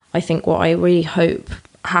I think what I really hope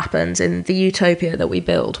happens in the utopia that we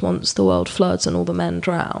build once the world floods and all the men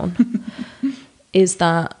drown is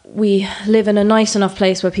that we live in a nice enough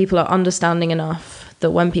place where people are understanding enough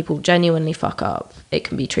that when people genuinely fuck up, it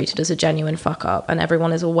can be treated as a genuine fuck up, and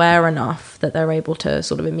everyone is aware enough that they're able to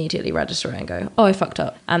sort of immediately register it and go, oh, I fucked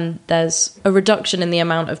up. And there's a reduction in the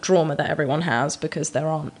amount of trauma that everyone has because there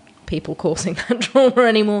aren't people causing that trauma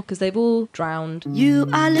anymore because they've all drowned. You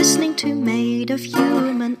are listening to Made of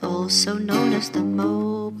Human, also known as the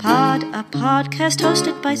Mopod, a podcast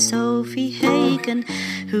hosted by Sophie Hagen,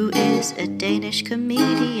 who is a Danish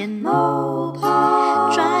comedian.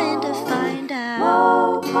 Mopod, trying to find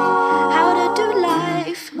out how to do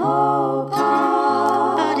life.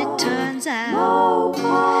 Mopod, but it turns out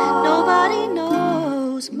nobody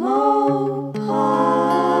knows. Mopod.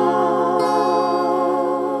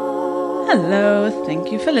 Hello, thank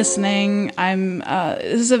you for listening.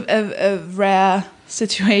 This is a rare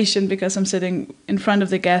situation because I'm sitting in front of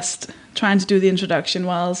the guest trying to do the introduction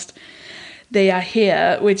whilst they are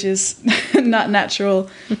here, which is not natural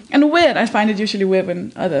and weird. I find it usually weird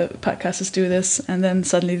when other podcasters do this and then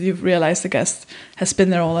suddenly you realize the guest has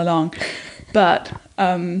been there all along. But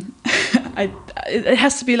it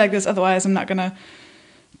has to be like this, otherwise I'm not going to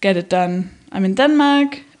get it done. I'm in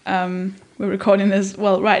Denmark. We're recording this,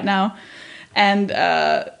 right now. And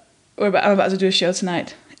I'm about to do a show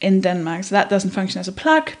tonight in Denmark. So that doesn't function as a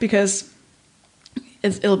plug because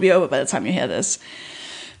it'll be over by the time you hear this.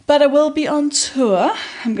 But I will be on tour.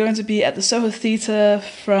 I'm going to be at the Soho Theatre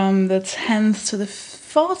from the 10th to the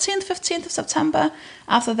 14th, 15th of September.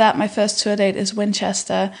 After that, my first tour date is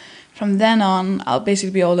Winchester. From then on, I'll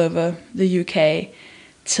basically be all over the UK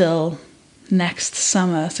till next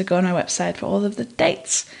summer. So go on my website for all of the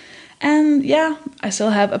dates. And yeah, I still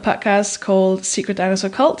have a podcast called Secret Dinosaur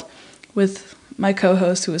Cult with my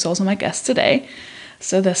co-host, who is also my guest today.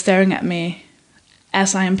 So they're staring at me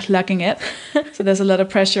as I am plugging it. So there's a lot of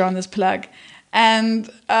pressure on this plug. And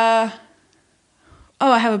I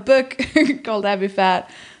have a book called Abby Fat.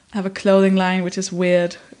 I have a clothing line, which is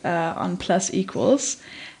weird, on Plus Equals.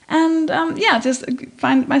 And just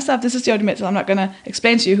find my stuff. This is Jodie Mitchell. I'm not going to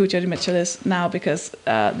explain to you who Jodie Mitchell is now because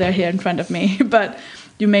they're here in front of me. But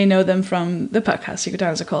you may know them from the podcast Secret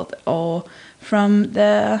Dinosaur Cult or from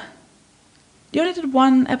the... You only did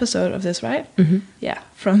one episode of this, right? Mm-hmm. Yeah,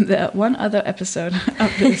 from the one other episode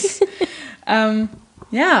of this. I'll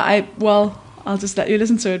just let you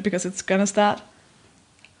listen to it because it's going to start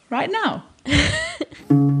right now.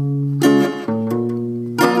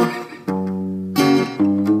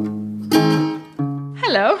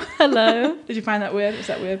 Hello. Did you find that weird? Was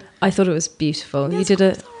that weird? I thought it was beautiful. Yes,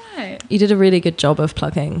 You did a really good job of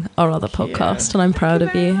plugging our other podcast, and I'm proud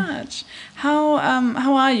of you. Thank you very much.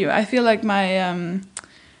 How are you? I feel like my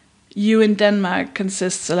you in Denmark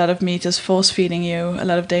consists a lot of me just force feeding you a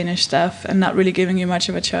lot of Danish stuff and not really giving you much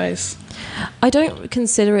of a choice. I don't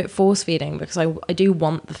consider it force feeding because I do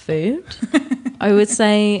want the food. I would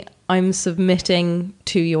say I'm submitting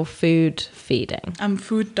to your food feeding. I'm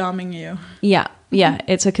food doming you. Yeah,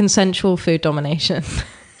 it's a consensual food domination.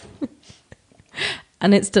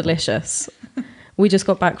 And it's delicious. We just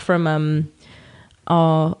got back from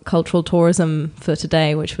our cultural tourism for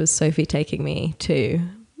today, which was Sophie taking me to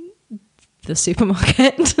the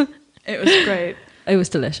supermarket. It was great. It was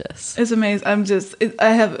delicious. It's amazing. I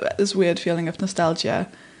have this weird feeling of nostalgia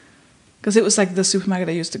because it was like the supermarket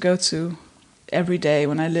I used to go to every day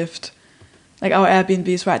when I lived. Like our Airbnb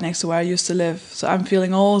is right next to where I used to live. So I'm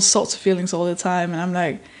feeling all sorts of feelings all the time. And I'm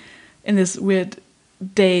like in this weird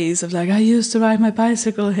daze of like, I used to ride my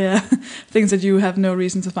bicycle here. Things that you have no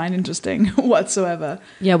reason to find interesting whatsoever.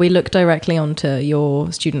 Yeah, we look directly onto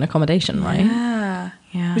your student accommodation, right?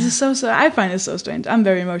 Yeah. Which is so I find it so strange. I'm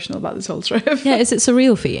very emotional about this whole trip. Yeah, is it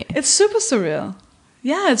surreal for you? It's super surreal.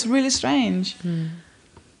 Yeah, it's really strange.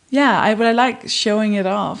 Yeah, but I like showing it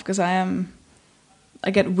off because I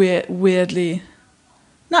get weirdly,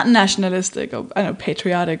 not nationalistic or I don't know,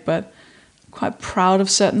 patriotic, but quite proud of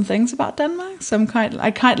certain things about Denmark. So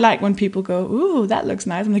I quite like when people go, ooh, that looks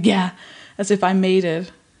nice. I'm like, yeah, as if I made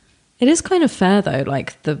it. It is kind of fair though,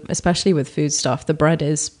 like especially with food stuff, the bread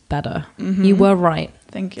is better. Mm-hmm. You were right.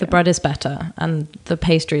 Thank you. The bread is better and the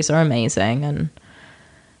pastries are amazing and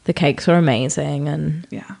the cakes are amazing and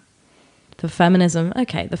yeah. The feminism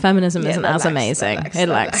isn't as amazing. It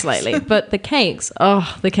lacks slightly. But the cakes are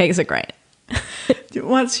great.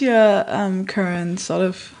 What's your current sort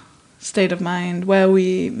of state of mind? Where are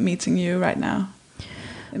we meeting you right now,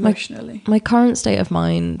 emotionally? My current state of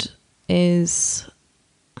mind is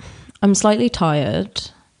I'm slightly tired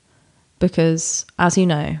because, as you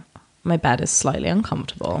know, My bed is slightly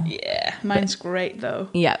uncomfortable. Yeah, mine's great though.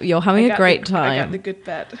 Yeah, you're having a great time. I got the good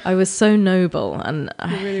bed. I was so noble, and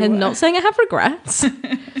really I'm not saying I have regrets.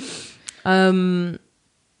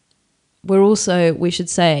 We're also, we should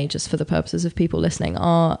say, just for the purposes of people listening,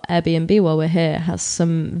 our Airbnb while we're here has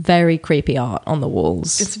some very creepy art on the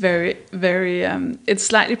walls. It's very, very, it's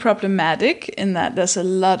slightly problematic in that there's a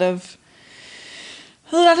lot of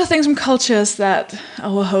things from cultures that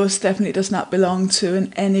our host definitely does not belong to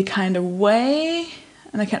in any kind of way.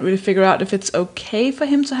 And I can't really figure out if it's okay for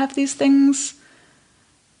him to have these things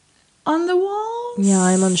on the walls. Yeah,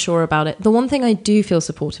 I'm unsure about it. The one thing I do feel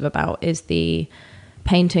supportive about is the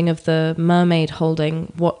painting of the mermaid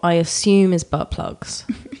holding what I assume is butt plugs.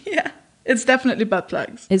 Yeah, it's definitely butt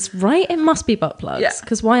plugs. It's right, it must be butt plugs. Yeah.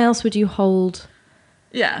 Because why else would you hold...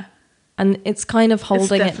 Yeah. And it's kind of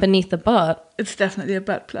holding it beneath the butt. It's definitely a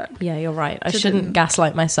butt plug. Yeah, you're right. I shouldn't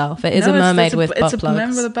gaslight myself. It is a mermaid with butt plugs. It's a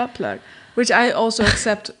mermaid with a butt plug, which I also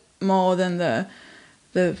accept more than the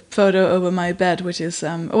photo over my bed, which is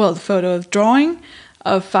the photo of drawing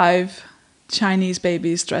of 5 Chinese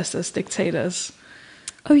babies dressed as dictators.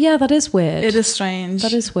 Oh yeah, that is weird. It is strange.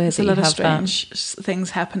 That is weird. There's a lot of strange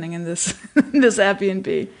things happening in this this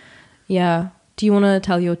Airbnb. Yeah. Do you want to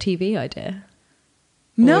tell your TV idea?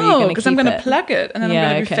 No, because I'm going to plug it and then I'm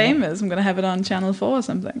going to be okay. famous. I'm going to have it on Channel 4 or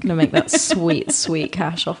something. I'm going to make that sweet, sweet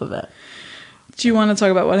cash off of it. Do you want to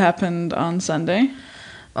talk about what happened on Sunday?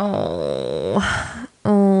 Oh,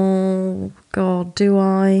 God, do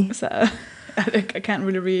I? So, I can't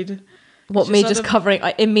really read. What, me just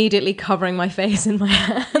immediately covering my face in my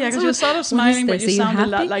hands? Yeah, because you're sort of smiling, but you sound a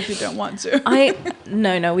lot like you don't want to.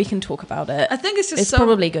 No, we can talk about it. I think it's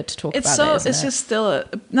probably good to talk about it, it's just still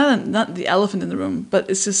not the elephant in the room, but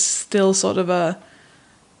it's just still sort of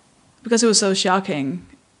because it was so shocking,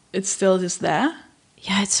 it's still just there.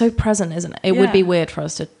 Yeah, it's so present, isn't it? It would be weird for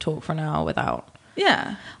us to talk for an hour without.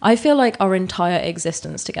 Yeah. I feel like our entire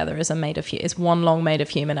existence together is one long Made of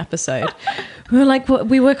Human episode. We were like,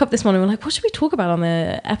 we woke up this morning, we were like, what should we talk about on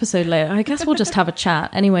the episode later? I guess we'll just have a chat.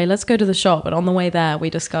 Anyway, let's go to the shop. And on the way there, we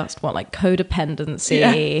discussed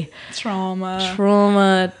codependency,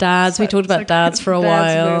 trauma, dads. We talked about dads for a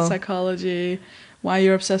while. Psychology, why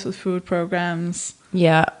you're obsessed with food programs.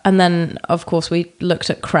 Yeah. And then, of course, we looked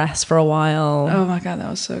at Cress for a while. Oh my God, that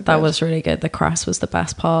was so good. That was really good. The Cress was the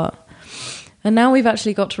best part. And now we've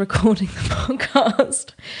actually got to recording the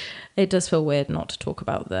podcast. It does feel weird not to talk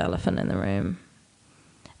about the elephant in the room.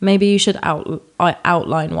 Maybe you should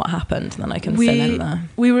outline what happened, and then I can fill in there.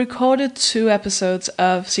 We recorded 2 episodes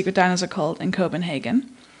of Secret Dinosaur Cult in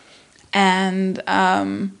Copenhagen. And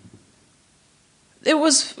it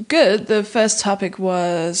was good. The first topic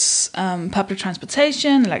was public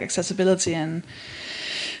transportation, like accessibility and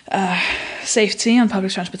safety on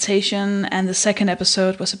public transportation, and the second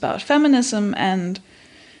episode was about feminism, and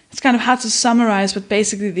it's kind of hard to summarize, but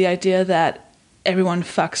basically the idea that everyone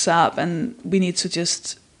fucks up and we need to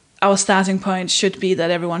our starting point should be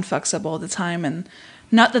that everyone fucks up all the time, and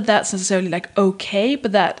not that that's necessarily like okay,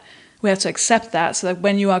 but that we have to accept that, so that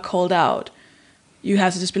when you are called out, you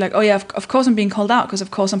have to just be like, oh yeah, of course I'm being called out, because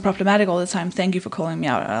of course I'm problematic all the time, thank you for calling me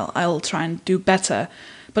out, I'll try and do better.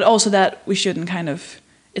 But also that we shouldn't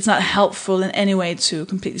it's not helpful in any way to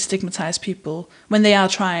completely stigmatize people when they are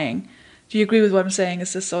trying. Do you agree with what I'm saying?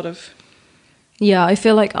 Is this sort of... Yeah, I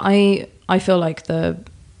feel like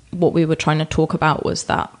what we were trying to talk about was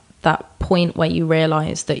that point where you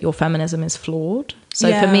realize that your feminism is flawed. So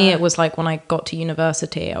for me, it was like when I got to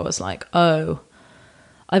university, I was like, oh,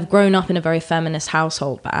 I've grown up in a very feminist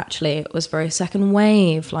household, but actually it was very second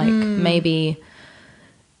wave. Like maybe,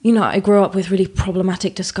 I grew up with really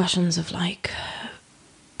problematic discussions of like...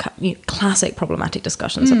 classic problematic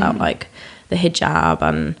discussions about like the hijab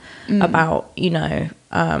and about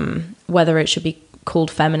whether it should be called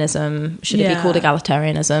feminism, should it be called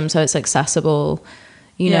egalitarianism, so it's accessible,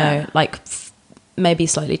 like maybe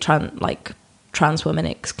slightly trans women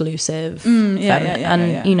exclusive,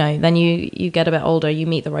 then you get a bit older, you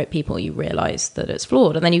meet the right people, you realize that it's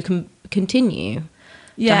flawed, and then you can continue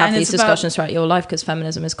to have these discussions throughout your life, because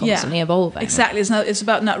feminism is constantly evolving. Exactly. It's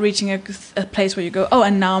about not reaching a place where you go, oh,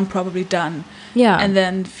 and now I'm probably done. Yeah. And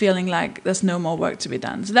then feeling like there's no more work to be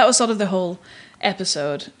done. So that was sort of the whole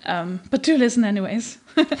episode. But do listen anyways.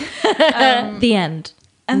 The end.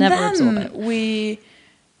 And never then absorb it.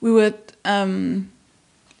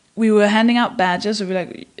 We were handing out badges. So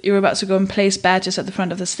you were about to go and place badges at the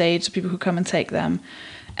front of the stage so people could come and take them.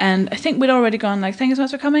 And I think we'd already gone like, thank you so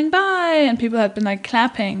much for coming by. And people had been like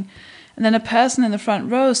clapping. And then a person in the front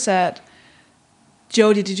row said,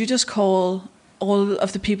 Jodie, did you just call all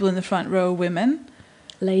of the people in the front row women?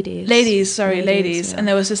 Ladies. And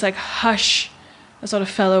there was this like hush that sort of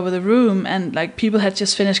fell over the room, and like people had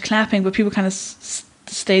just finished clapping, but people kind of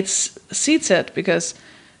stayed seated because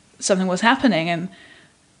something was happening, and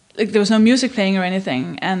like there was no music playing or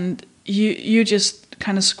anything, and you just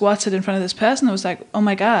kind of squatted in front of this person. I was like, oh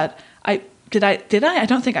my god, did I? I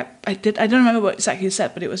don't think I did. I don't remember what exactly you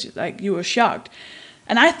said, but it was like you were shocked.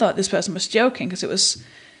 And I thought this person was joking because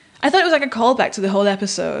I thought it was like a callback to the whole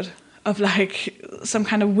episode of like some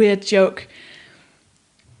kind of weird joke.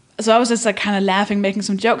 So I was just like kind of laughing, making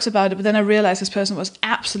some jokes about it. But then I realized this person was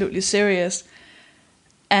absolutely serious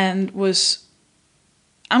and was,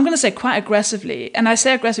 I'm going to say quite aggressively. And I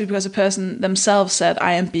say aggressively because the person themselves said,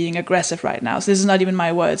 I am being aggressive right now. So this is not even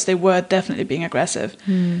my words. They were definitely being aggressive.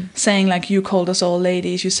 Saying like, you called us all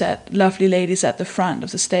ladies. You said lovely ladies at the front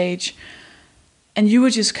of the stage. And you were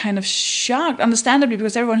just kind of shocked, understandably,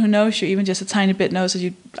 because everyone who knows you, even just a tiny bit, knows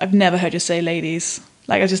that I've never heard you say ladies.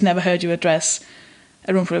 Like, I've just never heard you address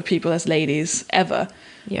a room full of people as ladies, ever.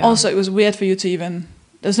 Yeah. Also, it was weird for you to even,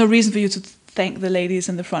 there's no reason for you to thank the ladies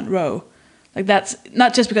in the front row. Like, that's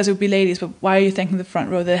not just because it would be ladies, but why are you thanking the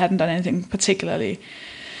front row? They hadn't done anything particularly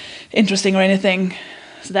interesting or anything.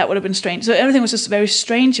 So that would have been strange. So everything was just very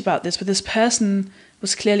strange about this, but this person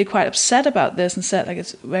was clearly quite upset about this and said, like,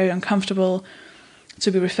 it's very uncomfortable to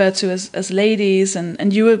be referred to as ladies,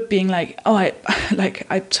 and you were being like, oh, I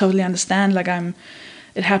totally understand, like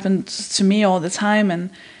it happens to me all the time, and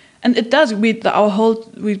it does. We'd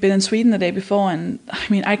been in Sweden the day before, and I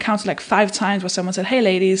mean, I counted like 5 times where someone said, hey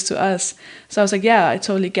ladies, to us. So I was like, yeah, I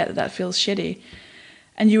totally get that feels shitty.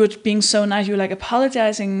 And you were being so nice, you were like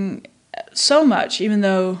apologizing so much, even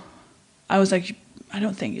though I was like, I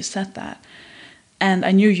don't think you said that, and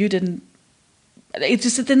I knew you didn't. It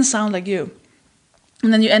didn't sound like you.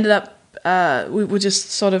 And then you ended up, we just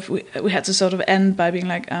sort of, we had to sort of end by being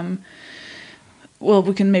like, well,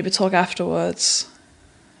 we can maybe talk afterwards.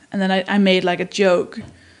 And then I made like a joke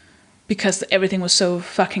because everything was so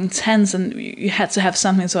fucking tense and you had to have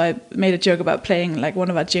something. So I made a joke about playing like one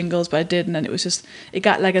of our jingles, but I didn't. And it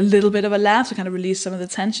got like a little bit of a laugh to kind of release some of the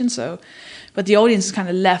tension. So, but the audience is kind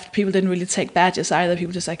of left. People didn't really take badges either.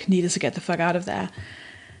 People just like needed to get the fuck out of there.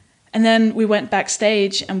 And then we went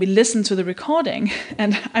backstage and we listened to the recording.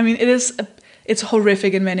 And I mean, it's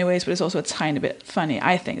horrific in many ways, but it's also a tiny bit funny.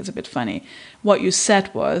 I think it's a bit funny. What you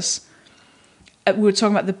said was, we were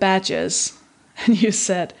talking about the badges, and you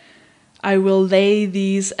said, I will lay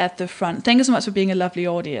these at the front. Thank you so much for being a lovely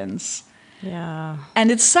audience. Yeah. And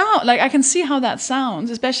it sounds like, I can see how that sounds,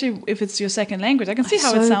 especially if it's your second language. I can see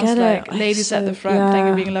how it sounds like ladies at the front, thank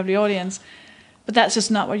you for being a lovely audience. But that's just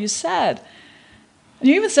not what you said. And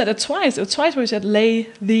you even said it twice. It was twice where you said, lay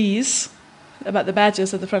these, about the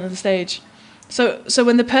badges at the front of the stage. So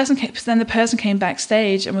when the person came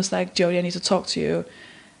backstage and was like, Jodie, I need to talk to you.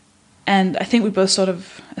 And I think we both sort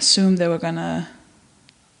of assumed they were going to,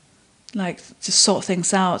 like, just sort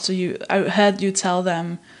things out. So I heard you tell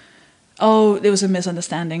them, oh, there was a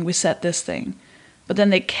misunderstanding. We said this thing. But then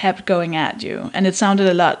they kept going at you. And it sounded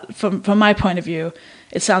a lot, from my point of view,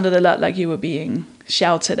 it sounded a lot like you were being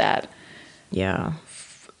shouted at. Yeah.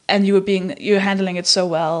 And you were handling it so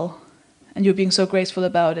well, and you were being so graceful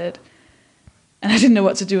about it. And I didn't know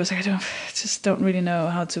what to do. I was like, I just don't really know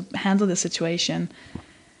how to handle this situation.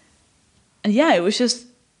 And yeah, I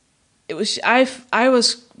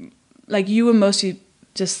was like, you were mostly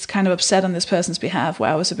just kind of upset on this person's behalf,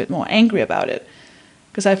 where I was a bit more angry about it,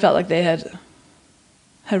 because I felt like they had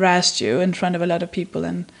harassed you in front of a lot of people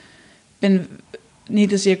and been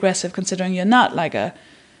needlessly aggressive, considering you were not like a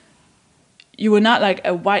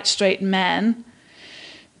white straight man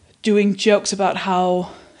doing jokes about how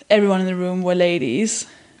everyone in the room were ladies.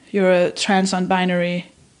 You're a trans non-binary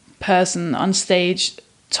person on stage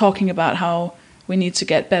talking about how we need to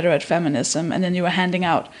get better at feminism, and then you were handing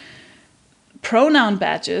out pronoun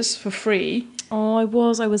badges for free. Oh, I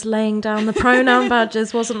was laying down the pronoun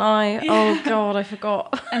badges, wasn't I? Yeah. Oh God, I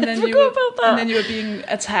forgot. And then you were being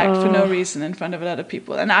attacked for no reason in front of a lot of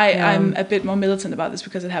people. And I'm a bit more militant about this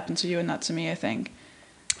because it happened to you and not to me, I think.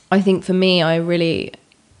 I think for me,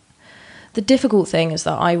 the difficult thing is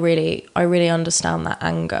that I really understand that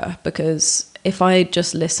anger, because if I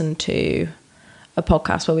just listened to a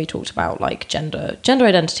podcast where we talked about like gender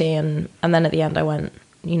identity and then at the end I went,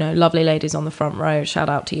 you know, lovely ladies on the front row, shout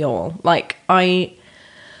out to y'all. Like, I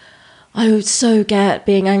would so get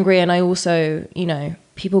being angry, and I also, you know,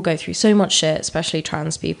 people go through so much shit, especially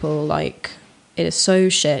trans people. Like, it is so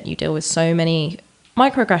shit. You deal with so many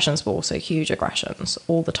microaggressions, but also huge aggressions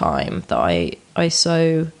all the time, that I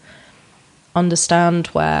so understand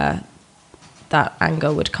where that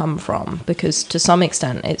anger would come from, because to some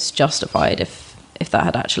extent it's justified if that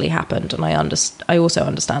had actually happened. And I also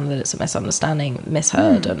understand that it's a misunderstanding,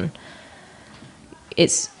 misheard, and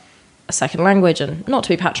it's a second language, and not to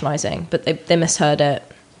be patronising, but they misheard it,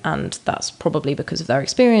 and that's probably because of their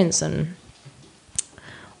experience, and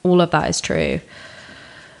all of that is true.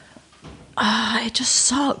 It just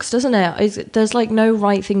sucks, doesn't it? There's like no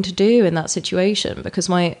right thing to do in that situation, because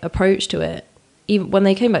my approach to it, even when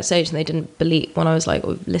they came backstage and they didn't believe, when I was like,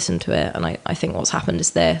 oh, listen to it, and I think what's happened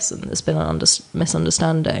is this, and there's been an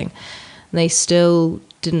misunderstanding, and they still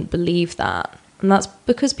didn't believe that. And that's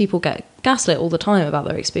because people get gaslit all the time about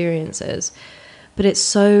their experiences. But it's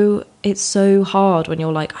so hard when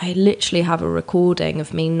you're like, I literally have a recording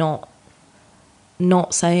of me not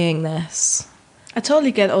saying this. I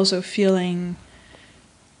totally get also feeling,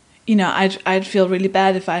 I'd feel really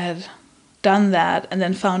bad if I had done that and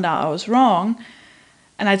then found out I was wrong.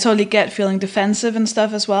 And I totally get feeling defensive and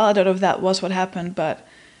stuff as well. I don't know if that was what happened, but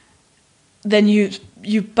then you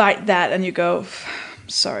bite that and you go,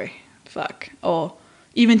 sorry, fuck. Or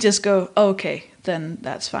even just go, okay, then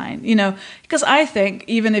that's fine. Because I think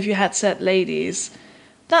even if you had said ladies,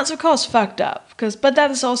 that's of course fucked up. But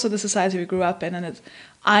that is also the society we grew up in. And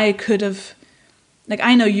I could have,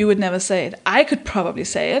 I know you would never say it. I could probably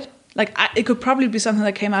say it. It could probably be something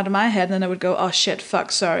that came out of my head, and then I would go, oh shit,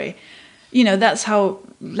 fuck, sorry. That's how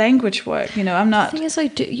language works. I'm not. The thing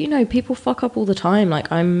is, people fuck up all the time.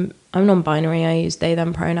 I'm non-binary. I use they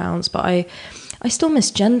them pronouns, but I still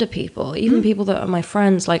misgender people, even people that are my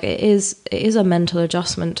friends. It is a mental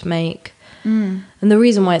adjustment to make. And the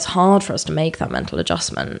reason why it's hard for us to make that mental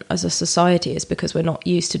adjustment as a society is because we're not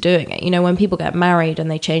used to doing it. When people get married and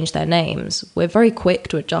they change their names, we're very quick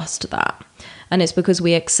to adjust to that. And it's because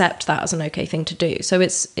we accept that as an okay thing to do. So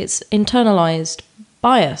it's internalized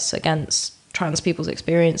bias against trans people's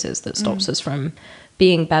experiences that stops us from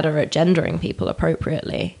being better at gendering people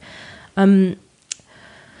appropriately. But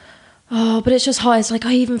it's just hard. It's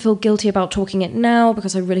I even feel guilty about talking it now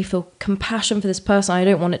because I really feel compassion for this person. I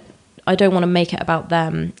don't want to make it about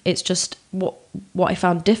them. It's just what I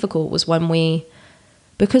found difficult was when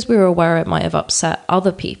because we were aware it might have upset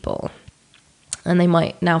other people, and they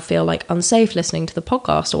might now feel unsafe listening to the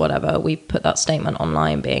podcast or whatever, we put that statement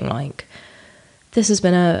online being this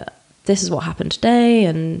is what happened today,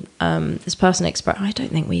 and this person expressed. I don't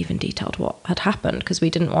think we even detailed what had happened because we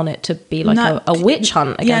didn't want it to be a witch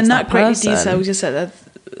hunt against that person. Yeah, not great detail. We just said that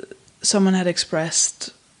someone had expressed.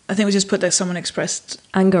 I think we just put that someone expressed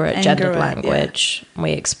anger at gendered language. Yeah.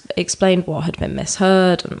 We explained what had been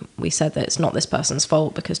misheard, and we said that it's not this person's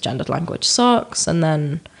fault because gendered language sucks. And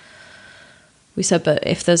then we said, but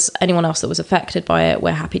if there's anyone else that was affected by it,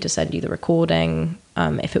 we're happy to send you the recording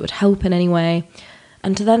if it would help in any way.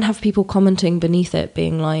 And to then have people commenting beneath it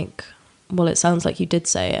being well, it sounds like you did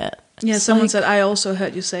say it. Yeah, someone said, I also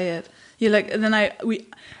heard you say it. You're and then we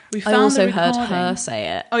found I also the heard her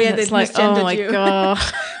say it. Oh yeah, they misgendered oh my you. God.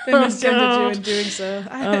 They misgendered you in doing so.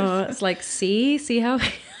 It's see how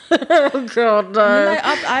oh God, no. And then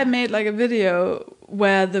I made a video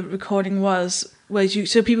where the recording was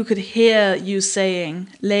so people could hear you saying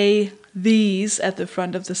lay these at the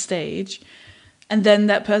front of the stage, and then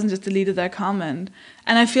that person just deleted their comment.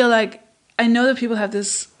 And I feel I know that people have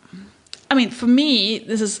this. I mean, for me,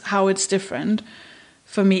 this is how it's different.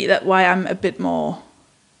 For me, that's why I'm a bit more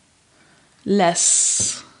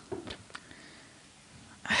less.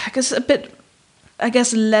 I guess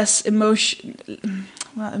less emotional.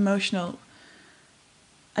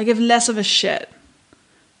 I give less of a shit.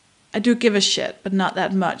 I do give a shit, but not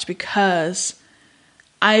that much, because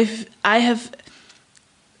I have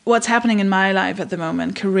what's happening in my life at the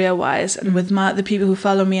moment, career-wise, and with the people who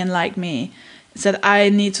follow me and like me, is that I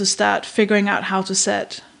need to start figuring out how to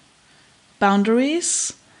set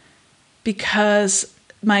boundaries, because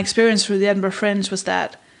my experience through the Edinburgh Fringe was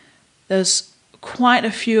that there's quite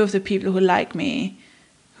a few of the people who like me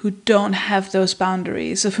who don't have those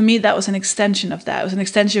boundaries. So for me, that was an extension of that. It was an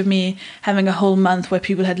extension of me having a whole month where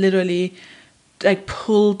people had literally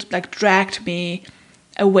dragged me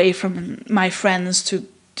away from my friends to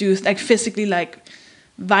do physically,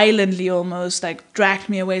 violently almost, dragged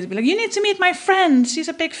me away to be you need to meet my friend, she's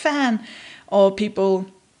a big fan. Or people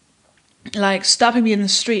stopping me in the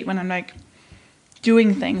street when I'm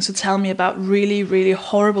doing things to tell me about really, really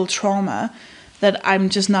horrible trauma that I'm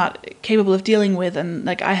just not capable of dealing with, and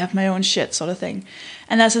I have my own shit sort of thing.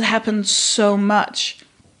 And that's happened so much.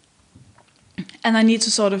 And I need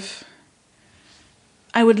to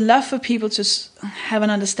I would love for people to have an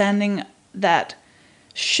understanding that,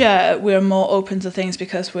 sure, we're more open to things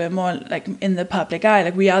because we're more in the public eye,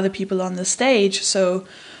 we are the people on the stage. So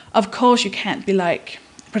of course you can't be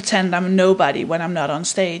pretend I'm nobody when I'm not on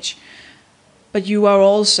stage. but you are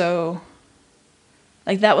also,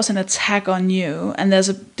 like, that was an attack on you. And there's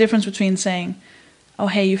a difference between saying, oh,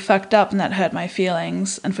 hey, you fucked up and that hurt my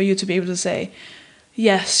feelings, and for you to be able to say,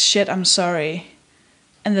 yes, shit, I'm sorry.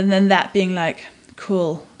 And then that being like,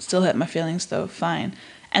 cool, still hurt my feelings though, fine.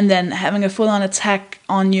 And then having a full-on attack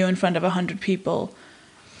on you in front of 100 people,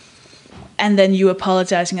 and then you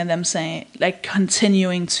apologizing and them saying, like,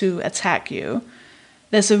 continuing to attack you.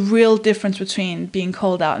 There's a real difference between being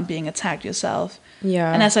called out and being attacked yourself.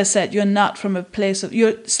 Yeah. And as I said, you're not from a place of,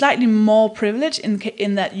 you're slightly more privileged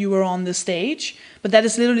in that you were on the stage, but that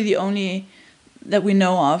is literally the only that we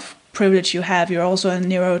know of privilege you have. You're also a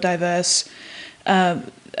neurodiverse,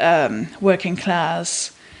 working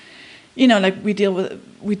class. You know, like, we deal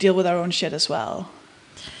with our own shit as well.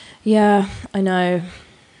 Yeah, I know.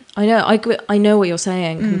 I know what you're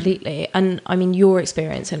saying completely. And I mean, your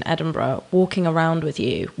experience in Edinburgh, walking around with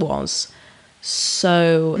you, was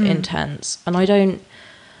so intense. And I don't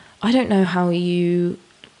know how you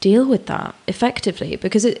deal with that effectively,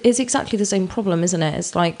 because it is exactly the same problem, isn't it?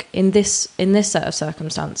 It's like, in this set of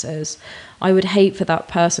circumstances, I would hate for that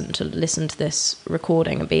person to listen to this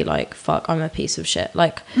recording and be like, fuck, I'm a piece of shit.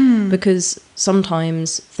 Like, because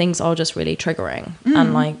sometimes things are just really triggering.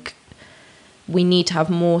 And like, we need to have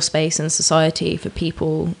more space in society for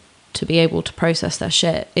people to be able to process their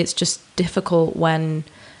shit. It's just difficult when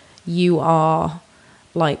you are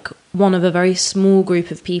like one of a very small group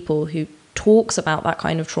of people who talks about that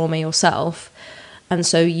kind of trauma yourself, and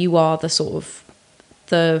so you are the sort of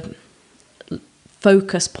the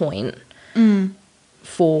focus point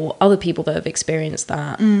for other people that have experienced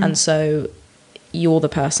that, and so you're the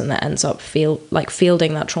person that ends up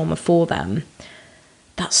fielding that trauma for them.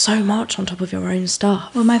 That's so much on top of your own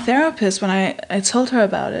stuff. Well, my therapist, when I told her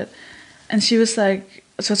about it, and she was like,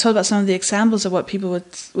 so I told about some of the examples of what people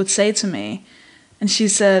would say to me, and she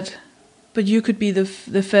said, but you could be the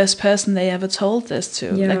first person they ever told this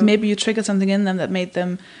to. Yeah. Like, maybe you triggered something in them that made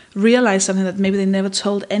them realize something that maybe they never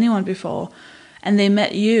told anyone before, and they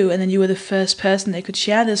met you, and then you were the first person they could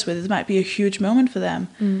share this with. It might be a huge moment for them.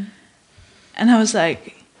 And I was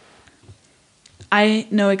like, I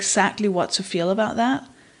know exactly what to feel about that,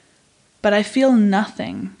 but I feel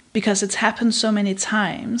nothing, because it's happened so many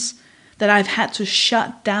times that I've had to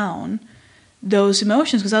shut down those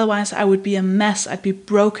emotions, because otherwise I would be a mess. I'd be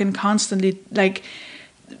broken constantly, like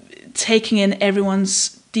taking in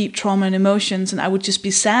everyone's deep trauma and emotions, and I would just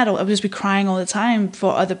be sad, or I would just be crying all the time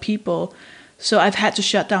for other people. So I've had to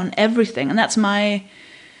shut down everything, and that's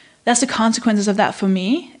the consequences of that for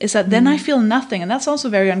me, is that then I feel nothing. And that's also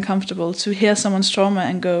very uncomfortable, to hear someone's trauma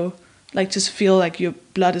and go, like, just feel like your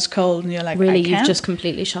blood is cold and you're like, really, I can't. you've just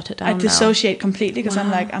completely shut it down. I dissociate completely, because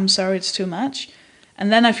I'm like, I'm sorry, it's too much.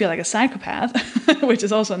 And then I feel like a psychopath, which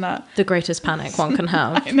is also not the greatest panic one can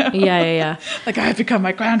have. I know. Yeah. Like, I have become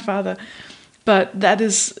my grandfather. But that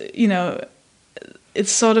is, you know,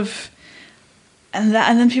 it's sort of, and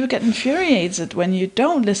then people get infuriated when you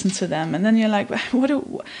don't listen to them, and then you're like,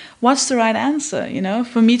 what's the right answer? You know,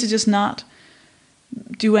 for me to just not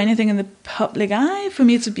do anything in the public eye, for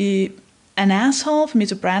me to be an asshole, for me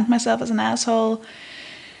to brand myself as an asshole.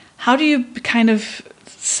 How do you kind of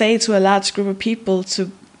say to a large group of people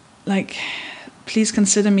to, like, please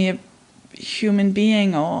consider me a human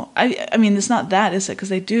being? Or I mean, it's not that, is it? Because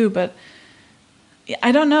they do, but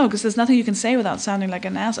I don't know, because there's nothing you can say without sounding like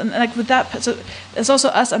an ass. And like with that, so there's also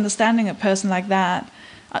us understanding a person like that,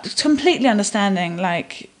 completely understanding,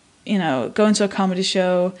 like, you know, going to a comedy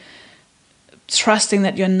show, trusting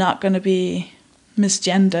that you're not going to be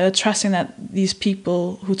misgendered, trusting that these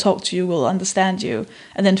people who talk to you will understand you,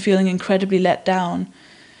 and then feeling incredibly let down.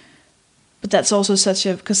 But that's also such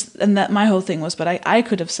a, and that my whole thing was, but I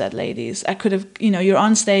could have said, ladies, I could have, you know, you're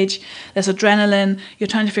on stage, there's adrenaline, you're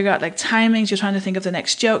trying to figure out like timings, you're trying to think of the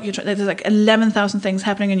next joke, there's like 11,000 things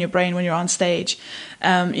happening in your brain when you're on stage.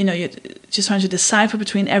 You know, you're just trying to decipher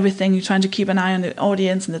between everything, you're trying to keep an eye on the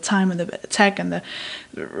audience and the time and the tech and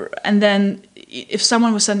then if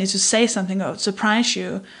someone was suddenly to say something or surprise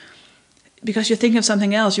you, because you're thinking of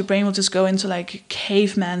something else, your brain will just go into like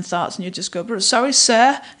caveman thoughts, and you just go, sorry,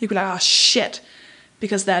 sir. You'd be like, oh shit,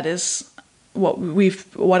 because that is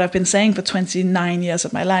what I've been saying for 29 years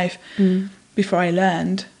of my life before I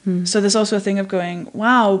learned. So there's also a thing of going,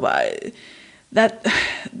 wow,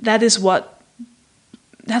 that's what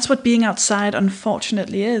being outside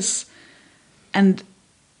unfortunately is, and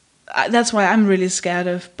that's why I'm really scared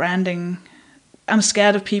of branding. I'm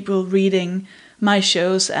scared of people reading my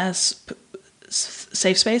shows as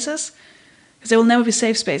safe spaces, because they will never be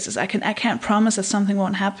safe spaces. I can't promise that something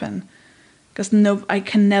won't happen, because I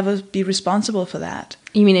can never be responsible for that.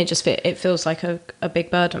 You mean it feels like a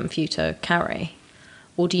big burden for you to carry?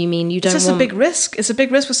 Or do you mean you don't It's just a big risk. It's a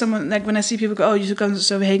big risk for someone, like when I see people go, oh, you should go to the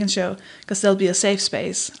Sophie Hagen show because there'll be a safe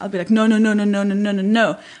space. I'll be like, no. I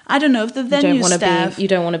don't know if the venue staff... You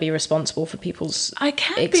don't want to be responsible for people's I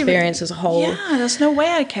can't experience as a whole. Yeah, there's no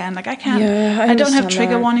way I can. Like, I can't... Yeah, I don't have understand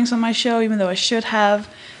trigger that. warnings on my show, even though I should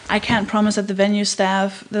have. I can't promise that the venue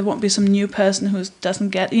staff, there won't be some new person who doesn't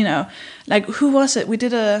get, Like, who was it?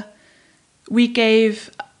 We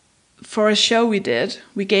gave... For a show we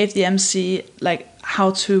gave the MC, like,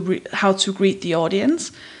 how to greet the audience.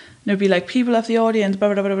 And it'd be like, people of the audience,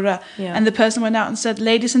 blah, blah, blah, blah, blah. Yeah. And the person went out and said,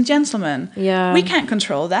 ladies and gentlemen. Yeah. We can't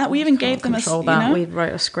control that. We even gave them We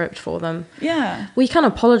wrote a script for them. Yeah. We can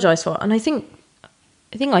apologise for it. And I think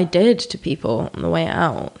I did to people on the way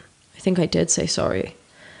out. I think I did say sorry.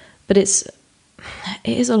 But it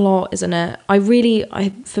is a lot, isn't it?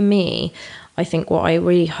 For me, I think what I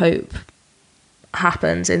really hope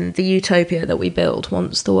happens in the utopia that we build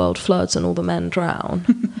once the world floods and all the men drown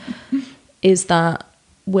is that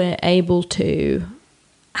we're able to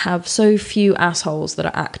have so few assholes that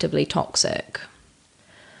are actively toxic,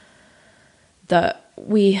 that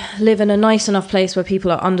we live in a nice enough place where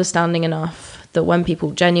people are understanding enough that when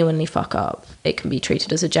people genuinely fuck up, it can be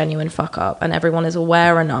treated as a genuine fuck up, and everyone is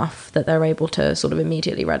aware enough that they're able to sort of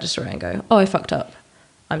immediately register it and go, oh, I fucked up,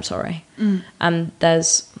 I'm sorry. And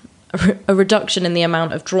there's a reduction in the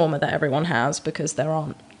amount of trauma that everyone has because there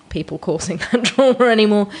aren't people causing that trauma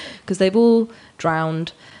anymore because they've all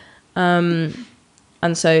drowned. And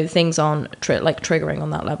so things aren't triggering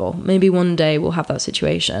on that level. Maybe one day we'll have that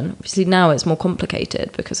situation. Obviously now it's more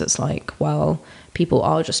complicated because it's like, well, people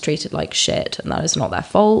are just treated like shit and that is not their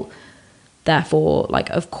fault. Therefore, like,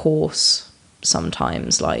 of course,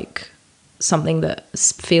 sometimes like something that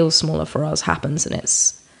feels smaller for us happens and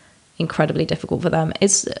it's incredibly difficult for them.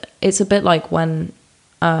 It's a bit like when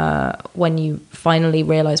you finally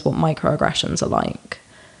realize what microaggressions are like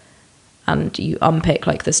and you unpick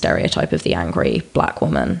like the stereotype of the angry black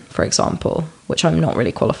woman, for example, which I'm not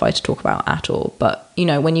really qualified to talk about at all, but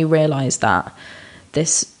when you realize that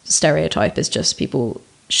this stereotype is just people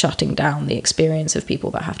shutting down the experience of people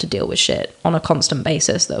that have to deal with shit on a constant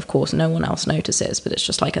basis that of course no one else notices, but it's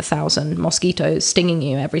just like 1,000 mosquitoes stinging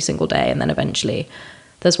you every single day, and then eventually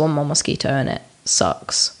there's one more mosquito and it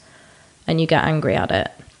sucks and you get angry at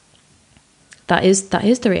it. That is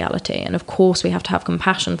the reality. And of course we have to have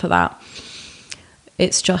compassion for that.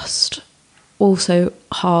 It's just also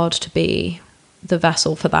hard to be the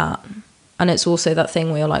vessel for that. And it's also that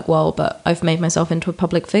thing where you're like, well, but I've made myself into a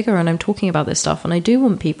public figure and I'm talking about this stuff and I do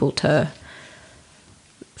want people to,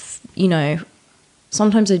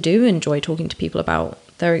 sometimes I do enjoy talking to people about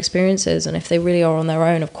their experiences, and if they really are on their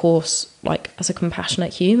own, of course, like as a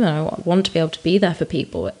compassionate human, I want to be able to be there for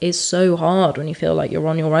people. It is so hard when you feel like you're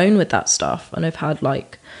on your own with that stuff, and I've had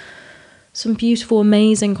like some beautiful,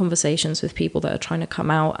 amazing conversations with people that are trying to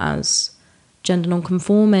come out as gender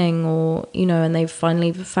non-conforming, or and they've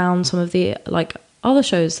finally found some of the like other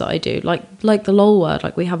shows that I do, like the LOL Word.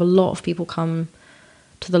 Like we have a lot of people come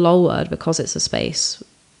to the LOL Word because it's a space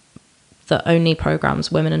that only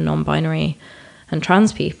programs women and non-binary and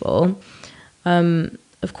trans people.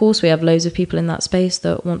 Of course we have loads of people in that space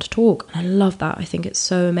that want to talk, and I love that. I think it's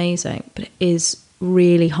so amazing, but it is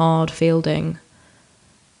really hard fielding.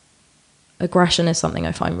 Aggression is something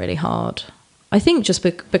I find really hard. I think just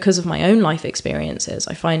because of my own life experiences,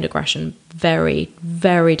 I find aggression very,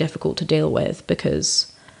 very difficult to deal with,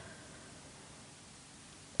 because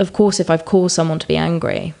of course if I've caused someone to be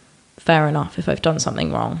angry, fair enough. If I've done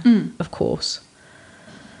something wrong, of course.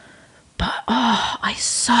 But, I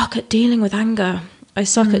suck at dealing with anger.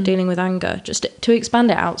 Just to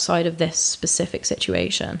expand it outside of this specific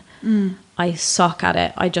situation. I suck at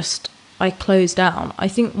it. I close down. I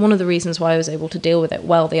think one of the reasons why I was able to deal with it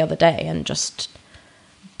well the other day and just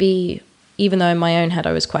be, even though in my own head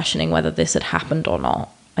I was questioning whether this had happened or not,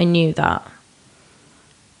 I knew that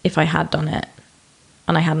if I had done it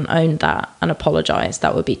and I hadn't owned that and apologized,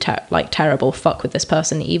 that would be terrible. Fuck with this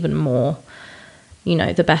person even more.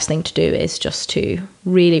 The best thing to do is just to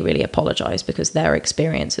really, really apologize, because their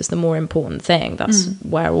experience is the more important thing. That's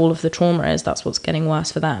where all of the trauma is. That's what's getting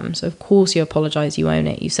worse for them. So of course you apologize, you own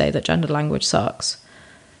it, you say that gender language sucks.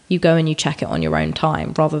 You go and you check it on your own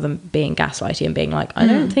time, rather than being gaslighty and being like, I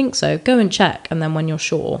don't think so. Go and check. And then when you're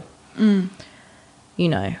sure, but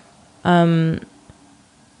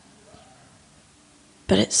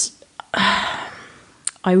it's,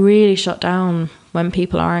 I really shut down when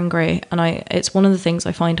people are angry, and it's one of the things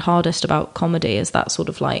I find hardest about comedy is that sort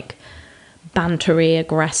of like bantery,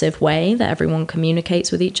 aggressive way that everyone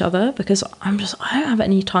communicates with each other, because I don't have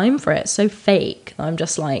any time for it. It's so fake. I'm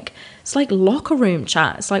just like, it's like locker room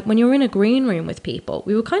chat. It's like when you're in a green room with people.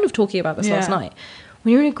 We were kind of talking about this last night.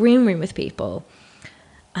 When you're in a green room with people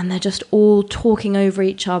and they're just all talking over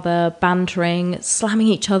each other, bantering, slamming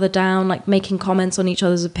each other down, like making comments on each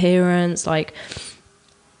other's appearance, like,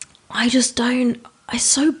 I just don't, it's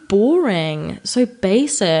so boring, so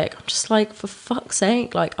basic. I'm just like, for fuck's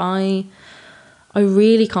sake, like, I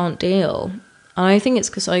really can't deal. And I think it's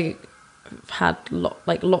because I've had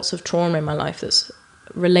lots of trauma in my life that's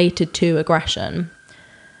related to aggression.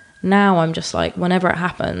 Now I'm just like, whenever it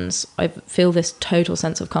happens, I feel this total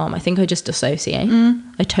sense of calm. I think I just dissociate.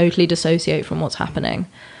 I totally dissociate from what's happening.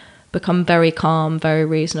 Become very calm, very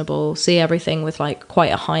reasonable, see everything with like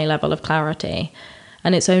quite a high level of clarity.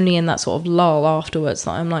 And it's only in that sort of lull afterwards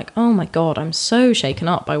that I'm like, oh my God, I'm so shaken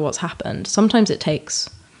up by what's happened. Sometimes it takes,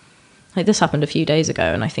 like this happened a few days ago,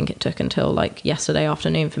 and I think it took until like yesterday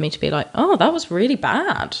afternoon for me to be like, oh, that was really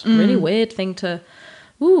bad. Really weird thing to,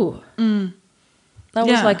 That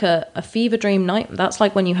was like a fever dream night. That's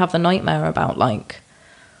like when you have the nightmare about like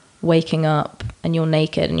waking up and you're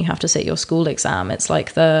naked and you have to sit your school exam. It's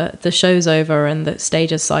like the show's over and the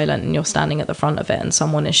stage is silent and you're standing at the front of it and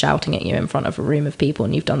someone is shouting at you in front of a room of people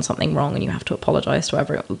and you've done something wrong and you have to apologize to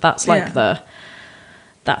everyone. That's like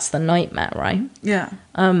that's the nightmare, right? Yeah.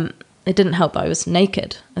 It didn't help that I was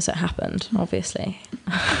naked as it happened, obviously.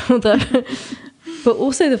 But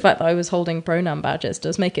also the fact that I was holding pronoun badges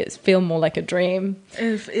does make it feel more like a dream.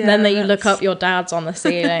 Then that you look up, your dad's on the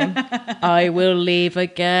ceiling. I will leave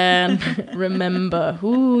again. Remember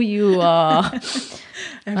who you are.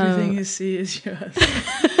 Everything you see is yours.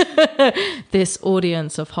 This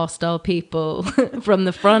audience of hostile people, from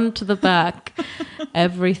the front to the back,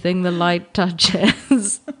 everything the light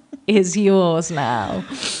touches is yours now.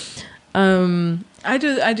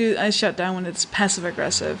 I shut down when it's passive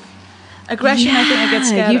aggressive. Aggression, I think I get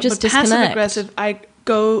scared. You just but disconnect. Passive aggressive, I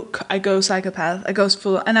go psychopath. I go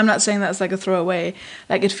full, and I'm not saying that's like a throwaway.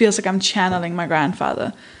 Like it feels like I'm channeling my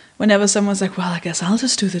grandfather. Whenever someone's like, "Well, I guess I'll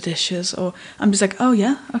just do the dishes," or I'm just like, "Oh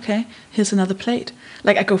yeah, okay, here's another plate."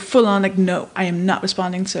 Like I go full on. Like no, I am not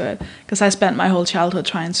responding to it because I spent my whole childhood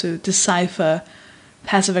trying to decipher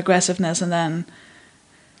passive aggressiveness and then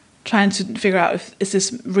trying to figure out if is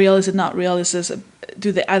this real, is it not real, is this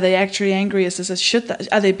are they actually angry, is this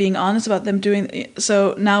are they being honest about them doing.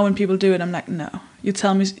 So now when people do it, I'm like, no, you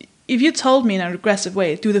tell me, if you told me in an aggressive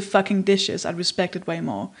way, do the fucking dishes, I'd respect it way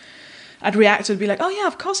more. I'd react to it, be like, oh yeah,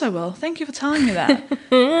 of course I will, thank you for telling me that.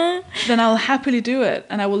 Then I'll happily do it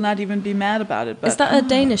and I will not even be mad about it. But is that a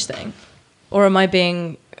Danish thing, or am I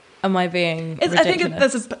being ridiculous? I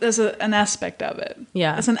think there's an aspect of it.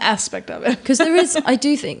 Yeah. It's an aspect of it. Because there is, I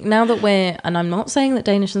do think, now that and I'm not saying that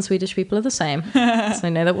Danish and Swedish people are the same, so I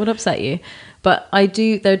know that would upset you, but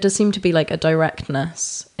there does seem to be like a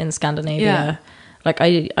directness in Scandinavia. Yeah. Like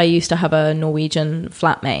I used to have a Norwegian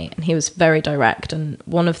flatmate and he was very direct, and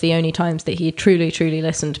one of the only times that he truly, truly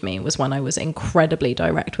listened to me was when I was incredibly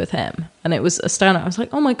direct with him. And it was astounding. I was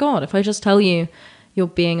like, oh my God, if I just tell you you're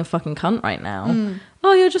being a fucking cunt right now.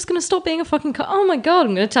 Oh, you're just going to stop being a fucking cunt. Oh my God,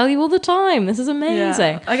 I'm going to tell you all the time. This is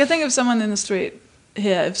amazing. Yeah. Like I think if someone in the street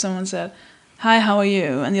here, if someone said, hi, how are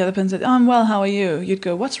you? And the other person said, oh, I'm well, how are you? You'd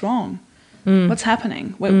go, what's wrong? What's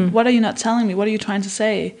happening? What are you not telling me? What are you trying to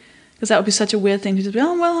say? Because that would be such a weird thing to just be,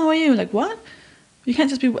 oh, well, how are you? Like, what? You can't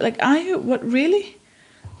just be like, are you? What, really?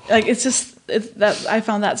 Like, it's just, I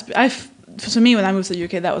found that, for me, when I moved to the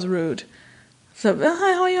UK, that was rude. So,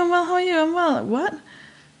 hi, how are you? I'm well, how are you? I'm well. Like, what?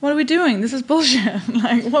 What are we doing? This is bullshit.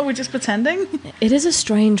 Like, what, we're just pretending? It is a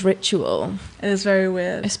strange ritual. It is very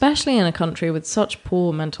weird. Especially in a country with such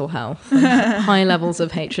poor mental health and high levels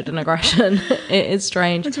of hatred and aggression. It is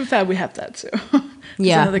strange. And to be fair, we have that too.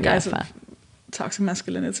 Yeah. Another guys with toxic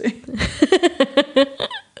masculinity.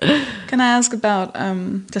 Can I ask about,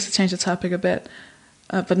 just to change the topic a bit,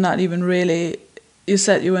 but not even really, you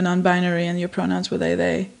said you were non-binary and your pronouns were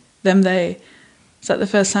they, them, they. Is that the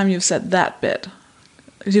first time you've said that bit?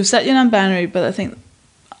 Because you've said you're non-binary, but I think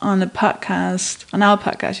on our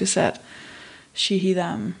podcast, you said she, he,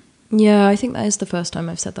 them. Yeah, I think that is the first time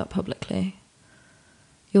I've said that publicly.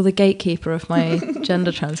 You're the gatekeeper of my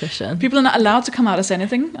gender transition. People are not allowed to come out as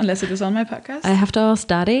anything unless it is on my podcast. I have to ask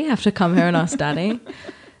Daddy. I have to come here and ask Daddy.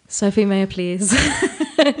 Sophie, may I please?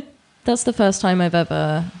 That's the first time I've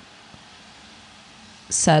ever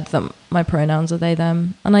said that my pronouns are they,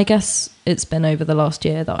 them. And I guess it's been over the last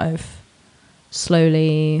year that I've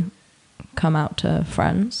slowly come out to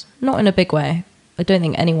friends. Not in a big way. I don't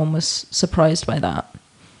think anyone was surprised by that.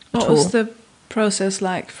 What was the process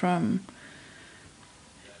like from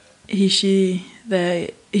he, she,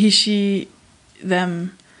 they, he, she,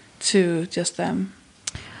 them to just them?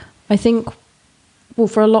 I think, well,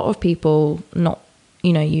 for a lot of people, not,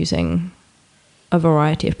 using a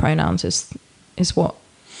variety of pronouns is what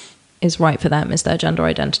is right for them, is their gender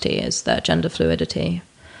identity, is their gender fluidity.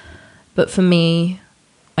 But for me,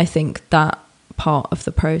 I think that part of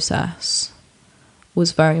the process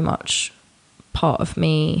was very much part of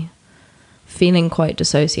me feeling quite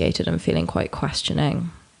dissociated and feeling quite questioning.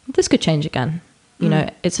 This could change again.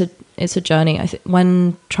 It's a journey. I think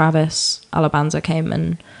when Travis Alabanza came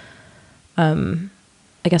and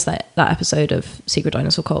I guess that episode of Secret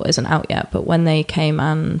Dinosaur Cult isn't out yet, but when they came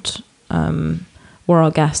and were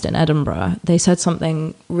our guest in Edinburgh, they said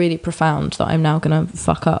something really profound that I'm now going to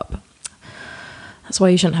fuck up. That's why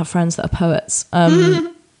you shouldn't have friends that are poets.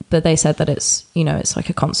 But they said that it's, it's like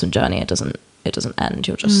a constant journey. It doesn't end.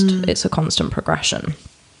 You're just, it's a constant progression.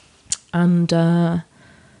 And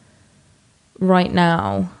right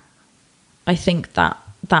now, I think that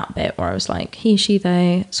bit where I was like, he, she,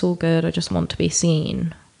 they, it's all good, I just want to be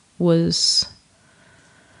seen, was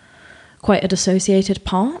quite a dissociated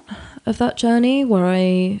part of that journey, where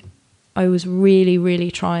I was really,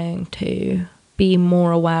 really trying to be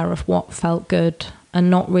more aware of what felt good and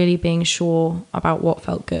not really being sure about what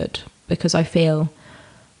felt good, because I feel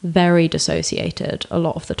very dissociated a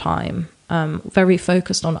lot of the time, very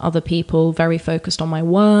focused on other people, very focused on my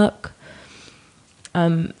work,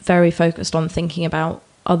 very focused on thinking about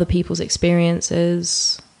other people's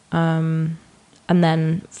experiences, and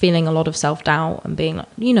then feeling a lot of self-doubt and being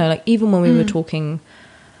like, even when we were talking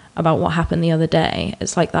about what happened the other day,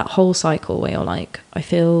 it's like that whole cycle where you're like, I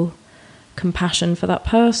feel compassion for that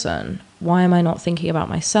person. Why am I not thinking about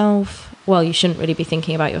myself? Well, you shouldn't really be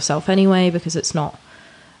thinking about yourself anyway, because it's not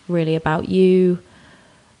really about you.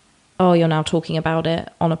 Oh, you're now talking about it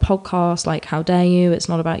on a podcast, like, how dare you? It's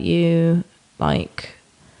not about you. Like,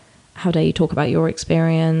 how dare you talk about your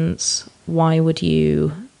experience? Why would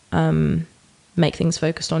you make things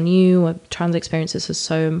focused on you? Trans experiences are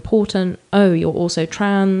so important. Oh, you're also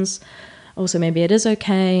trans. Also, maybe it is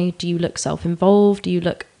okay. Do you look self-involved? Do you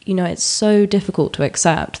look, it's so difficult to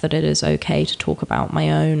accept that it is okay to talk about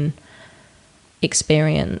my own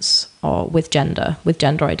experience or with gender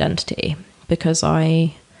identity, because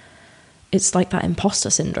it's like that imposter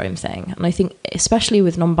syndrome thing. And I think especially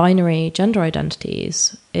with non-binary gender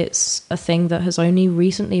identities, it's a thing that has only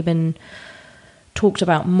recently been talked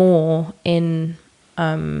about more in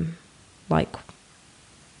like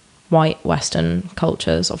white Western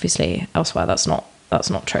cultures. Obviously elsewhere that's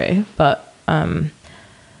not true, but I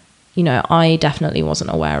definitely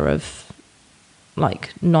wasn't aware of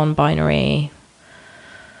like non-binary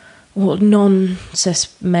or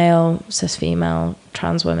non-cis male, cis female,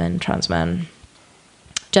 trans women, trans men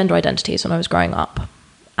gender identities when I was growing up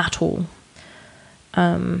at all.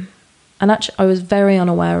 And actually I was very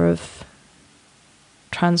unaware of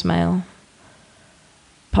trans male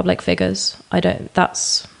public figures.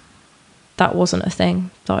 That wasn't a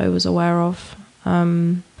thing that I was aware of.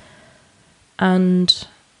 And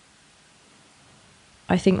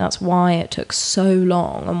I think that's why it took so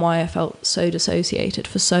long and why I felt so dissociated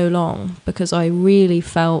for so long, because I really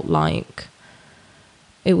felt like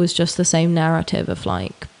it was just the same narrative of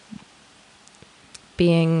like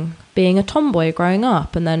being a tomboy growing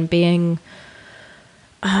up, and then being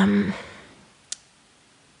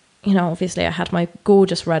obviously I had my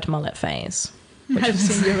gorgeous red mullet phase. I've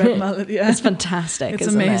seen your red mullet, yeah. It's fantastic.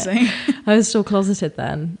 It's amazing. I was still closeted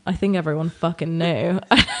then. I think everyone fucking knew.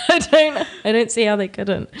 I don't see how they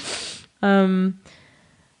couldn't. And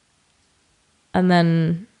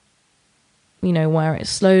then, where it's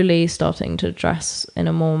slowly starting to dress in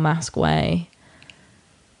a more mask way,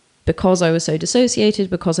 because I was so dissociated,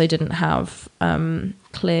 because I didn't have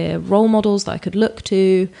clear role models that I could look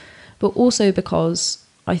to, but also because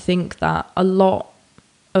I think that a lot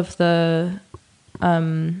of the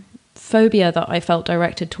phobia that I felt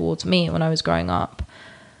directed towards me when I was growing up,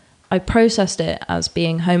 I processed it as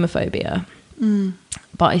being homophobia.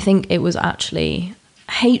 But I think it was actually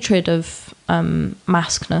hatred of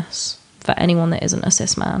maskness for anyone that isn't a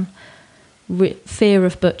cis man, fear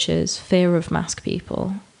of butchers, fear of mask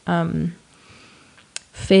people,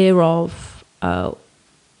 fear of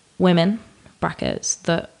women, brackets,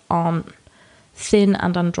 that aren't thin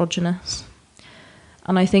and androgynous.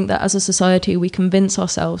 And I think that as a society, we convince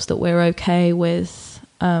ourselves that we're okay with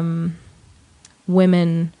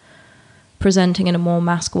women presenting in a more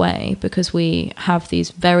mask way because we have these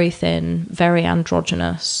very thin, very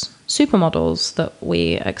androgynous supermodels that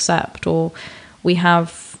we accept, or we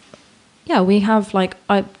have like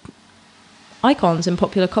icons in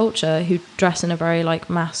popular culture who dress in a very like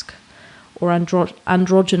mask or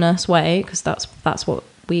androgynous way, because that's what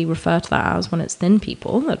we refer to that as when it's thin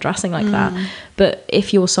people are dressing like that. But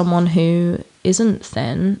if you're someone who isn't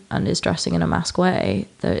thin and is dressing in a mask way,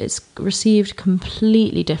 that it's received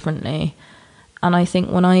completely differently. And I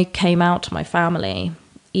think when I came out to my family,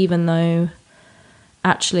 even though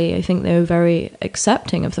actually I think they were very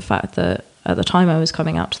accepting of the fact that at the time I was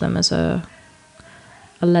coming out to them as a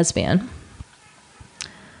lesbian,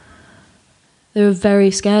 they were very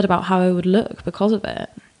scared about how I would look because of it.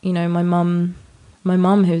 You know, my mum,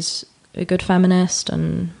 who's a good feminist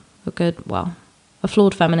and a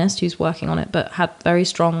flawed feminist who's working on it, but had very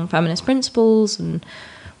strong feminist principles and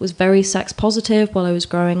was very sex positive while I was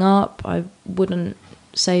growing up. I wouldn't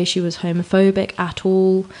say she was homophobic at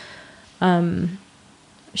all.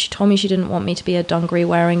 She told me she didn't want me to be a dungaree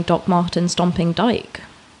wearing Doc Marten stomping dyke.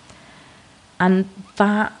 And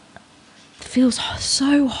that feels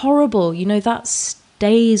so horrible. You know, that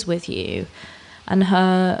stays with you. And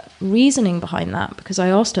her reasoning behind that, because I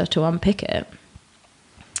asked her to unpick it,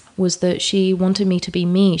 was that she wanted me to be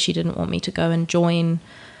me. She didn't want me to go and join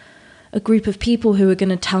a group of people who were going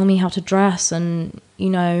to tell me how to dress and, you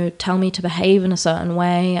know, tell me to behave in a certain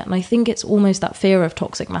way. And I think it's almost that fear of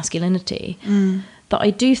toxic masculinity that I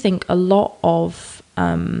do think a lot of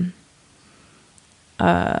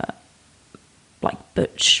like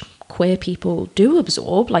butch queer people do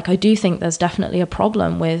absorb. Like, I do think there's definitely a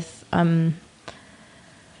problem with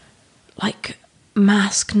like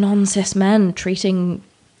mask non-cis men treating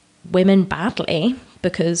women badly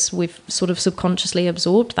because we've sort of subconsciously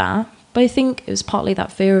absorbed that. But I think it was partly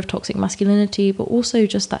that fear of toxic masculinity, but also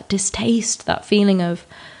just that distaste, that feeling of,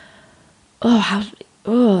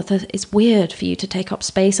 it's weird for you to take up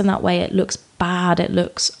space in that way. It looks bad. It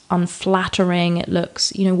looks unflattering. It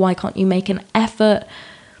looks, you know, why can't you make an effort?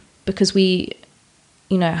 Because we,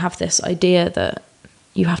 you know, have this idea that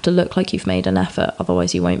you have to look like you've made an effort,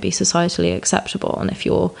 otherwise you won't be societally acceptable. And if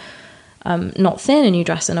you're not thin and you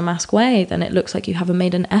dress in a mask way, then it looks like you haven't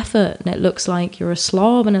made an effort, and it looks like you're a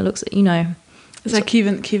slob, and it looks, you know, it's like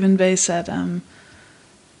Kevin Bay said,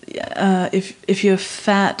 if you're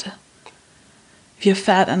fat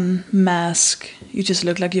and mask, you just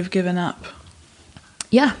look like you've given up.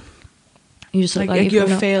 Yeah, you just look like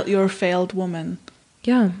you're a failed woman.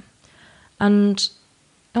 Yeah, and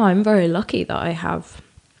I'm very lucky that I have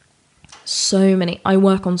I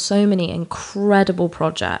work on so many incredible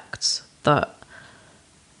projects that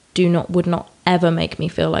would not ever make me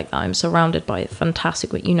feel like that. I'm surrounded by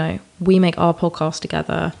fantastic, you know, we make our podcast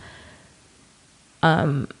together.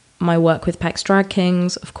 My work with Pecs Drag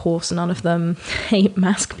Kings, of course, none of them hate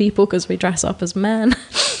mask people because we dress up as men.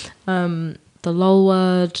 The lol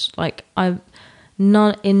word, like, in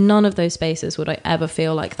none of those spaces would I ever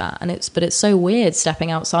feel like that. But it's so weird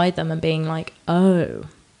stepping outside them and being like, oh,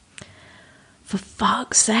 for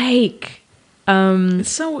fuck's sake. It's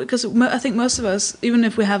so, because I think most of us, even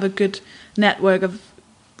if we have a good network of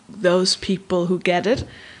those people who get it,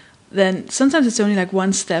 then sometimes it's only like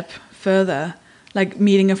one step further, like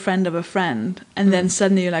meeting a friend of a friend, and then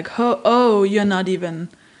suddenly you're like, oh, you don't even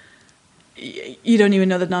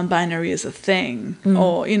know that non-binary is a thing.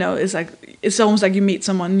 Or, you know, it's almost like you meet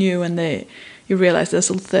someone new and you realize they're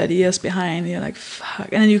still 30 years behind, and you're like,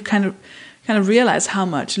 fuck. And then you kind of realize how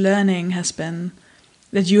much learning has been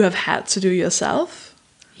that you have had to do yourself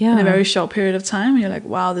in a very short period of time. And you're like,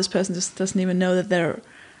 wow, this person just doesn't even know that there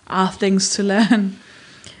are things to learn.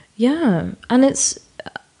 Yeah, and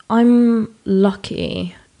I'm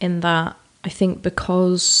lucky in that, I think,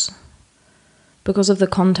 because of the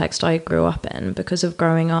context I grew up in, because of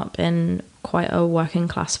growing up in quite a working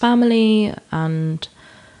class family, and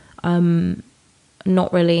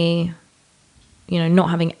not really, you know, not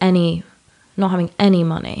having any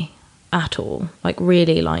money at all. Like,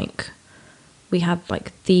 really, like, we had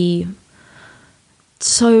like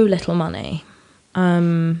so little money,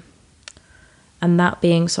 and that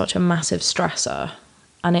being such a massive stressor,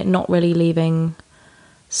 and it not really leaving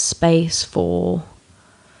space for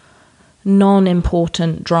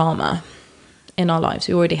non-important drama in our lives.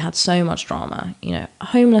 We already had so much drama, you know,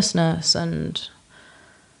 homelessness and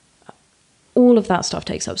all of that stuff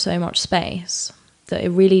takes up so much space that it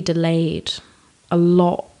really delayed a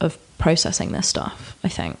lot of processing this stuff. I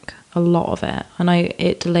think a lot of it, and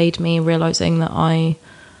it delayed me realizing that I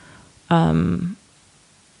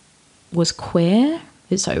was queer.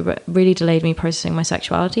 So it really delayed me processing my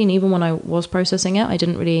sexuality, and even when I was processing it, I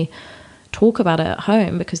didn't really talk about it at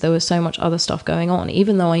home because there was so much other stuff going on.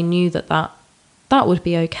 Even though I knew that would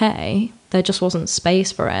be okay, there just wasn't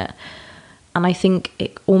space for it. And I think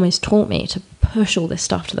it almost taught me to push all this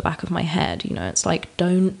stuff to the back of my head. You know, it's like,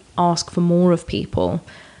 don't ask for more of people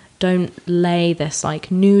don't lay this like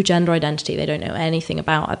new gender identity they don't know anything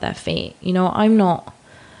about at their feet. You know, I'm not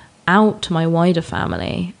out to my wider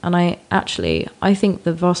family, and I think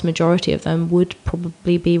the vast majority of them would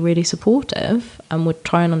probably be really supportive and would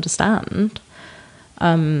try and understand.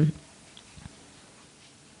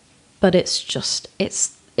 But it's just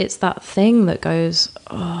it's that thing that goes,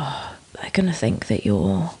 oh, they're gonna think that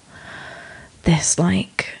you're this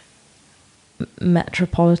like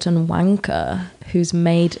metropolitan wanker who's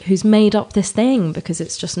made up this thing, because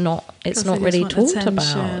it's just not really talked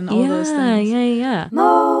about. All those things. Yeah.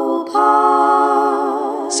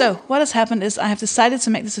 So what has happened is I have decided to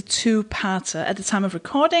make this a two-parter. At the time of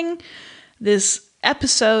recording this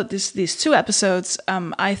episode, these two episodes,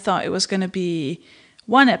 I thought it was going to be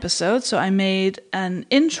one episode, so I made an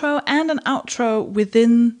intro and an outro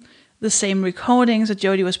within the same recording. So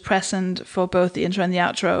Jodie was present for both the intro and the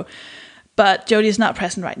outro. But Jodie is not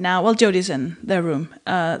present right now. Well, Jodie's in their room.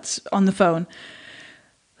 It's on the phone.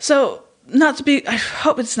 So, I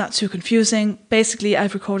hope it's not too confusing. Basically,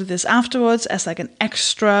 I've recorded this afterwards as like an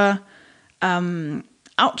extra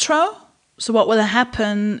outro. So what will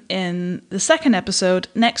happen in the second episode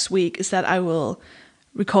next week is that I will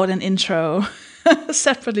record an intro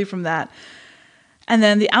separately from that. And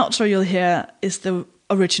then the outro you'll hear is the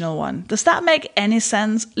original one. Does that make any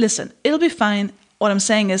sense? Listen, it'll be fine. What I'm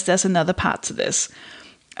saying is there's another part to this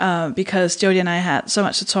because Jodie and I had so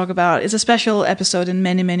much to talk about. It's a special episode in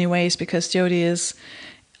many, many ways because Jodie is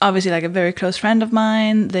obviously like a very close friend of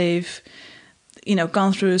mine. They've,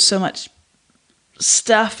 gone through so much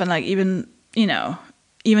stuff, and like even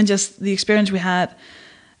just the experience we had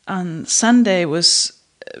on Sunday was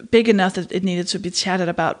big enough that it needed to be chatted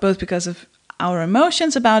about, both because of our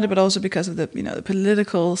emotions about it, but also because of the the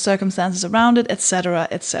political circumstances around it, etc.,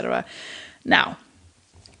 etc. Now,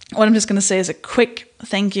 what I'm just going to say is a quick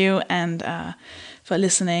thank you and for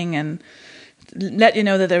listening, and let you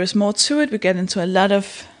know that there is more to it. We get into a lot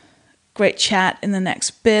of great chat in the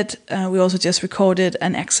next bit. We also just recorded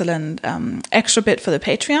an excellent extra bit for the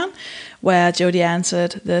Patreon, where Jodie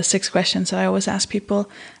answered the 6 questions that I always ask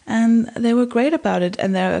people, and they were great about it,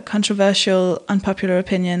 and they're a controversial, unpopular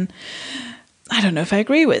opinion I don't know if I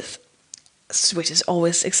agree with. Which is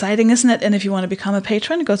always exciting, isn't it? And if you want to become a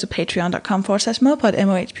patron, go to patreon.com/mohpod,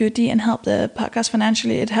 MOHPOD, and help the podcast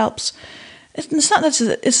financially. It helps. It's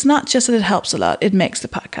not just that it helps a lot. It makes the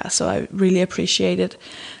podcast. So I really appreciate it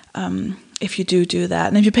if you do that.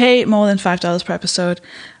 And if you pay more than $5 per episode,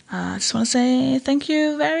 I just want to say thank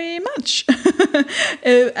you very much.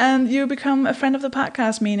 And you become a friend of the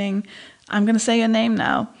podcast, meaning I'm going to say your name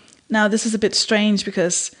now. Now, this is a bit strange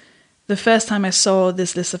because the first time I saw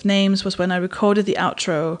this list of names was when I recorded the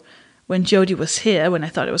outro when Jodie was here, when I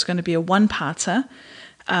thought it was going to be a one-parter.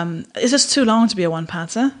 It's just too long to be a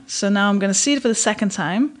one-parter. So now I'm going to see it for the second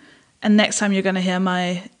time. And next time you're going to hear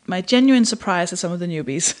my genuine surprise at some of the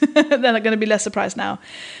newbies. Then I'm going to be less surprised now.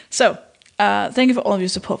 So thank you for all of your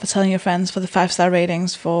support, for telling your friends, for the 5-star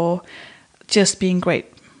ratings, for just being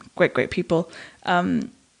great people.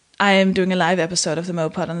 I am doing a live episode of the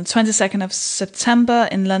Mopod on the 22nd of September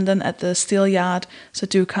in London at the Steel Yard, so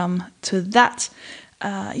do come to that.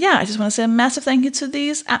 I just want to say a massive thank you to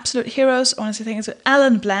these absolute heroes. I want to say thank you to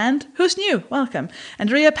Alan Bland, who's new, welcome.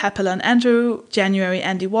 Andrea Papillon, Andrew January,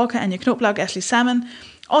 Andy Walker, Anya Knobloch, Ashley Salmon,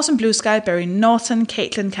 Awesome Blue Sky, Barry Norton,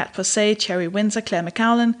 Caitlin Cat Posey, Cherry Windsor, Claire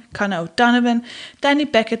McCowlin, Connor O'Donovan, Danny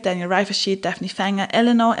Beckett, Daniel Rifersheet, Daphne Fanger,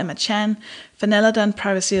 Eleanor, Emma Chan, Vanelladon,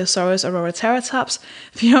 Privacysaurus, Aurora Teratops,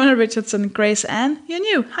 Fiona Richardson, Grace Ann, you're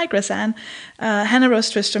new, hi Grace Ann, Hannah Rose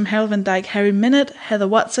Tristram, Harold Van Dyke, Harry Minute, Heather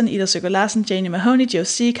Watson, Ida Søger Larsen, Janie Mahoney, Joe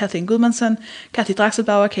C., Kathleen Gudmundsson, Kathy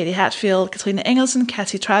Draxelbauer, Katie Hatfield, Katrina Engelsen,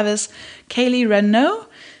 Kathy Travis, Kaylee Renault,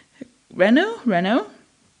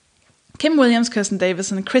 Kim Williams, Kirsten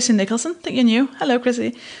Davison, Chrissy Nicholson, think you're new. Hello,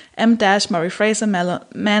 Chrissy. M. Murray Fraser, Manon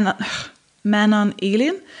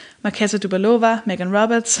Alien, Marketa Dubalova, Megan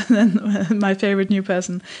Roberts, and then my favorite new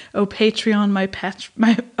person, Patreon, my Patreon.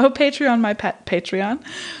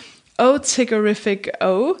 Tiggerific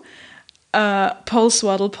Paul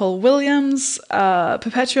Swaddle, Paul Williams,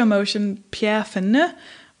 Perpetual Motion, Pierre Fenne,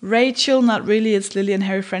 Rachel, not really, it's Lily and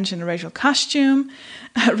Harry French in a racial costume,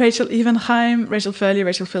 Rachel Evenheim, Rachel Furley,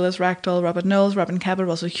 Rachel Phyllis, Ragdoll, Robert Knowles, Robin Cabot,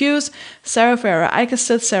 Russell Hughes, Sarah Ferreira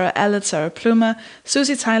Eikersted, Sarah Allett, Sarah Plumer,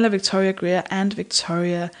 Susie Tyler, Victoria Greer, and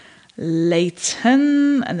Victoria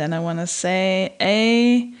Layton. And then I want to say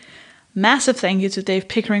a massive thank you to Dave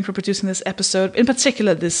Pickering for producing this episode, in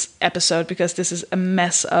particular this episode, because this is a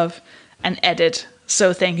mess of an edit.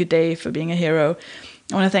 So thank you, Dave, for being a hero.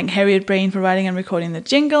 I want to thank Harriet Brain for writing and recording the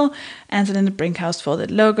jingle, Anton the Brinkhouse for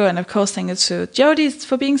the logo, and of course thank you to Jodie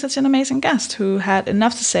for being such an amazing guest who had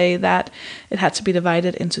enough to say that it had to be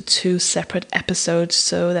divided into 2 separate episodes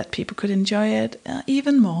so that people could enjoy it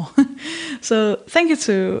even more. So thank you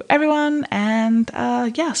to everyone, and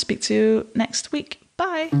speak to you next week.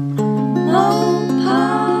 Bye.